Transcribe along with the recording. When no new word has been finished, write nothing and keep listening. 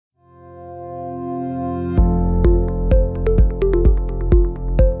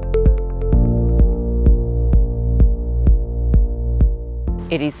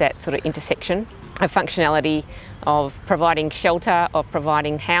it is that sort of intersection of functionality of providing shelter, of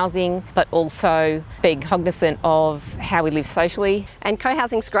providing housing, but also being cognizant of how we live socially. And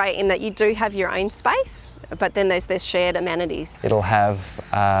co-housing's great in that you do have your own space, but then there's shared amenities. It'll have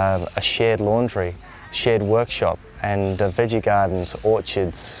a shared laundry, shared workshop, and veggie gardens,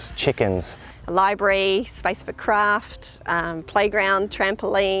 orchards, chickens. A library, space for craft, playground,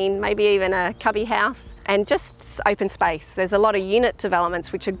 trampoline, maybe even a cubby house, and just open space. There's a lot of unit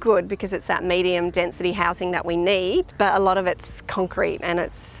developments which are good because it's that medium density housing that we need, but a lot of it's concrete and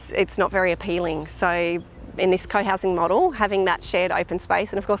it's not very appealing. So in this co-housing model, having that shared open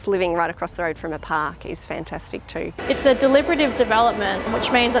space and of course living right across the road from a park is fantastic too. It's a deliberative development,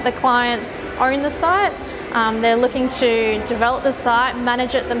 which means that the clients own the site. They're looking to develop the site,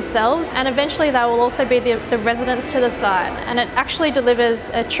 manage it themselves, and eventually they will also be the residents to the site. And it actually delivers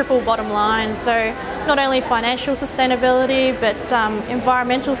a triple bottom line, so not only financial sustainability but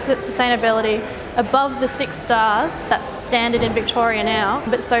environmental sustainability above the 6 stars, that's standard in Victoria now,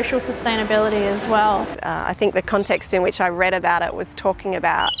 but social sustainability as well. I think the context in which I read about it was talking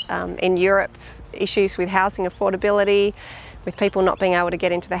about in Europe issues with housing affordability, with people not being able to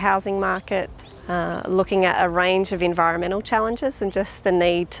get into the housing market. Looking at a range of environmental challenges and just the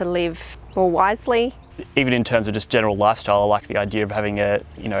need to live more wisely. Even in terms of just general lifestyle, I like the idea of having a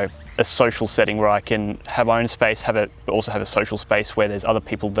social setting where I can have my own space, but also have a social space where there's other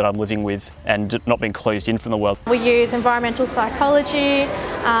people that I'm living with and not being closed in from the world. We use environmental psychology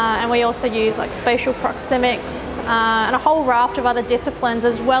and we also use like spatial proxemics and a whole raft of other disciplines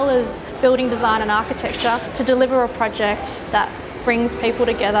as well as building design and architecture to deliver a project that brings people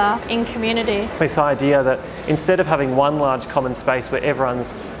together in community. This idea that instead of having one large common space where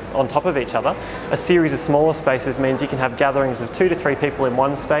everyone's on top of each other, a series of smaller spaces means you can have gatherings of 2 to 3 people in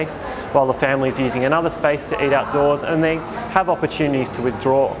one space while the family's using another space to eat outdoors, and they have opportunities to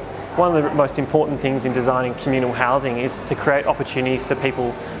withdraw. One of the most important things in designing communal housing is to create opportunities for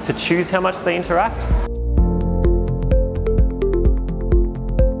people to choose how much they interact.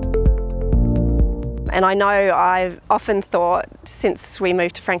 And I know I've often thought, since we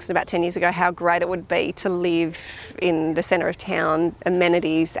moved to Frankston about 10 years ago, how great it would be to live in the centre of town,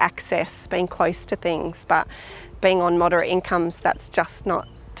 amenities, access, being close to things, but being on moderate incomes, that's just not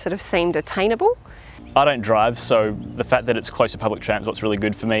sort of seemed attainable. I don't drive, so the fact that it's close to public transport's really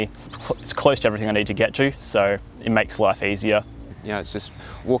good for me. It's close to everything I need to get to, so it makes life easier. You know, it's just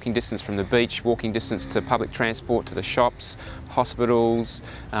walking distance from the beach, walking distance to public transport, to the shops, hospitals,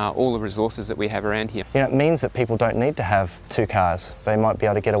 all the resources that we have around here. You know, it means that people don't need to have 2 cars. They might be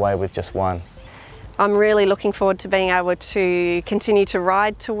able to get away with just 1. I'm really looking forward to being able to continue to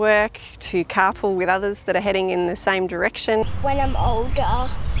ride to work, to carpool with others that are heading in the same direction. When I'm older,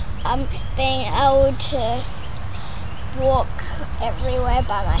 I'm being able to walk everywhere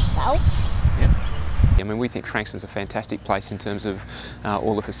by myself. I mean, we think Frankston's a fantastic place in terms of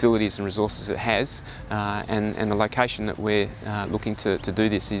all the facilities and resources it has, and the location that we're looking to do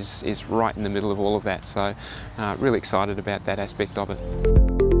this is right in the middle of all of that, so really excited about that aspect of it.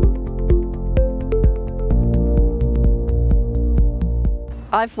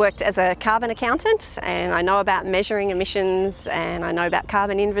 I've worked as a carbon accountant and I know about measuring emissions and I know about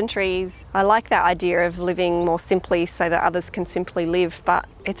carbon inventories. I like that idea of living more simply so that others can simply live, but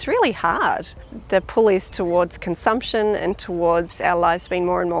it's really hard. The pull is towards consumption and towards our lives being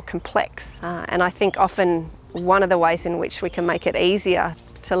more and more complex. And I think often one of the ways in which we can make it easier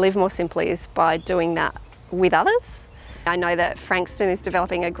to live more simply is by doing that with others. I know that Frankston is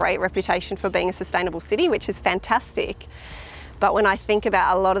developing a great reputation for being a sustainable city, which is fantastic. But when I think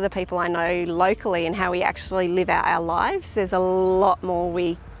about a lot of the people I know locally and how we actually live out our lives, there's a lot more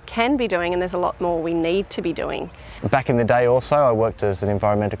we can be doing and there's a lot more we need to be doing. Back in the day also, I worked as an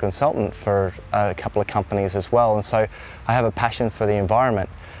environmental consultant for a couple of companies as well, and so I have a passion for the environment.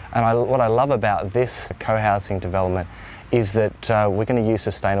 And what I love about this co-housing development is that we're going to use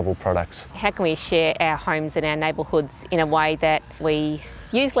sustainable products. How can we share our homes and our neighbourhoods in a way that we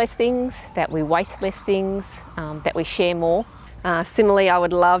use less things, that we waste less things, that we share more? Similarly, I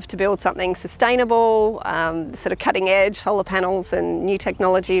would love to build something sustainable, sort of cutting edge, solar panels and new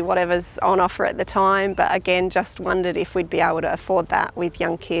technology, whatever's on offer at the time, but again just wondered if we'd be able to afford that with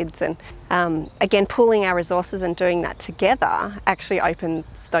young kids, and again pooling our resources and doing that together actually opens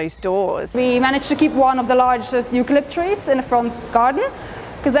those doors. We managed to keep one of the largest eucalypt trees in the front garden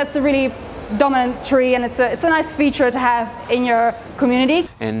because that's a really dominant tree and it's a nice feature to have in your community.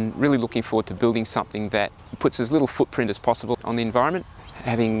 And really looking forward to building something that puts as little footprint as possible on the environment,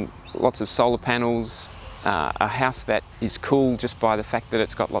 having lots of solar panels, a house that is cool just by the fact that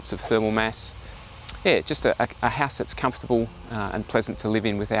it's got lots of thermal mass, Yeah, just a house that's comfortable and pleasant to live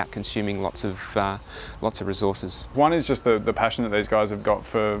in without consuming lots of resources. One is just the passion that these guys have got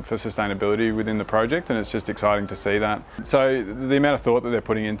for sustainability within the project, and it's just exciting to see that. So the amount of thought that they're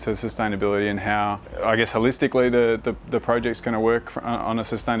putting into sustainability and how, I guess, holistically the project's going to work on a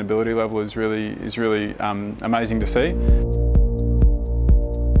sustainability level is really amazing to see.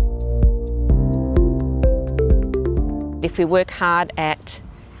 If we work hard at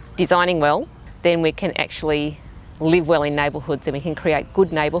designing well, then we can actually live well in neighbourhoods and we can create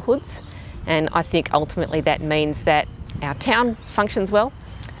good neighbourhoods. And I think ultimately that means that our town functions well,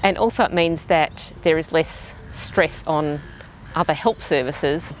 and also it means that there is less stress on other help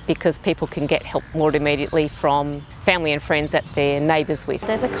services because people can get help more immediately from family and friends that they're neighbours with.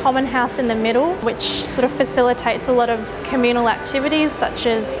 There's a common house in the middle which sort of facilitates a lot of communal activities such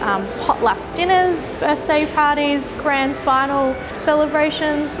as potluck dinners, birthday parties, grand final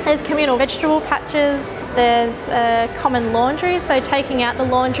celebrations. There's communal vegetable patches. There's a common laundry, so taking out the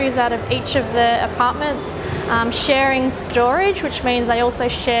laundries out of each of the apartments. Sharing storage, which means they also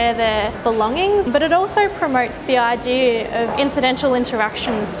share their belongings, but it also promotes the idea of incidental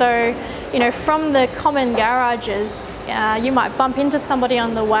interaction. So, you know, from the common garages, you might bump into somebody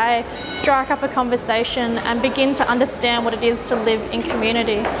on the way, strike up a conversation and begin to understand what it is to live in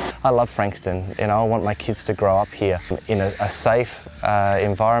community. I love Frankston. You know, I want my kids to grow up here in a safe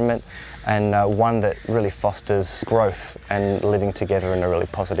environment, and one that really fosters growth and living together in a really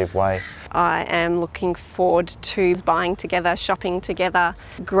positive way. I am looking forward to buying together, shopping together,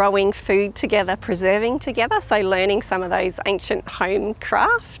 growing food together, preserving together, so learning some of those ancient home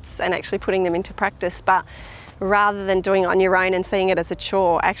crafts and actually putting them into practice, but rather than doing it on your own and seeing it as a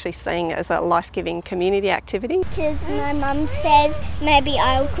chore, actually seeing it as a life-giving community activity. Because my mum says maybe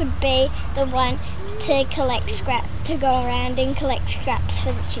I could be the one to collect scraps, to go around and collect scraps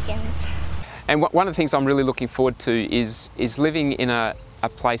for the chickens. And one of the things I'm really looking forward to is living in a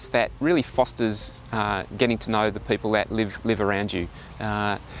place that really fosters getting to know the people that live around you,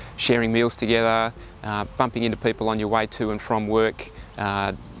 sharing meals together, bumping into people on your way to and from work,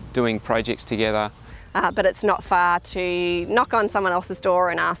 doing projects together. But it's not far to knock on someone else's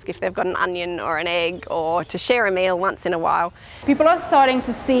door and ask if they've got an onion or an egg, or to share a meal once in a while. People are starting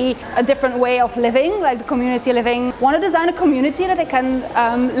to see a different way of living, like the community living. Want to design a community that they can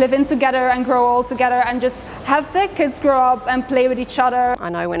live in together and grow all together and just have their kids grow up and play with each other. I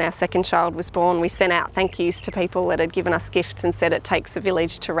know when our second child was born, we sent out thank yous to people that had given us gifts and said it takes a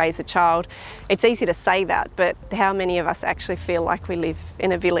village to raise a child. It's easy to say that, but how many of us actually feel like we live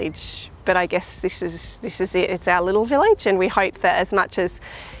in a village? But I guess this is it. It's our little village, and we hope that as much as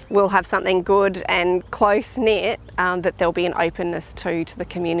we'll have something good and close-knit, that there'll be an openness to the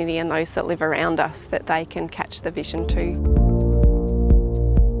community and those that live around us, that they can catch the vision too.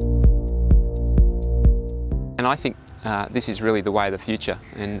 And I think this is really the way of the future,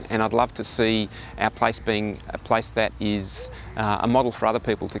 and I'd love to see our place being a place that is a model for other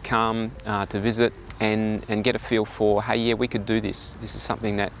people to come, to visit and get a feel for, hey, yeah, we could do this. This is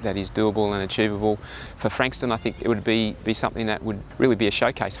something that is doable and achievable. For Frankston, I think it would be something that would really be a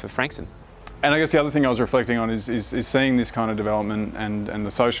showcase for Frankston. And I guess the other thing I was reflecting on is seeing this kind of development and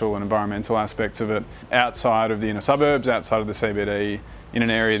the social and environmental aspects of it outside of the inner suburbs, outside of the CBD, in an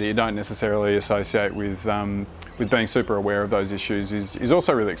area that you don't necessarily associate with being super aware of those issues is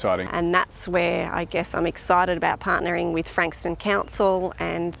also really exciting. And that's where I guess I'm excited about partnering with Frankston Council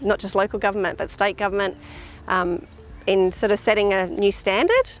and not just local government but state government in sort of setting a new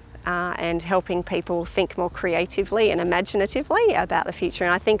standard and helping people think more creatively and imaginatively about the future.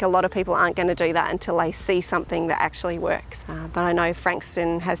 And I think a lot of people aren't going to do that until they see something that actually works. But I know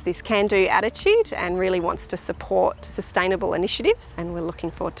Frankston has this can-do attitude and really wants to support sustainable initiatives, and we're looking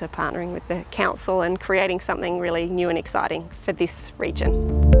forward to partnering with the council and creating something really new and exciting for this region.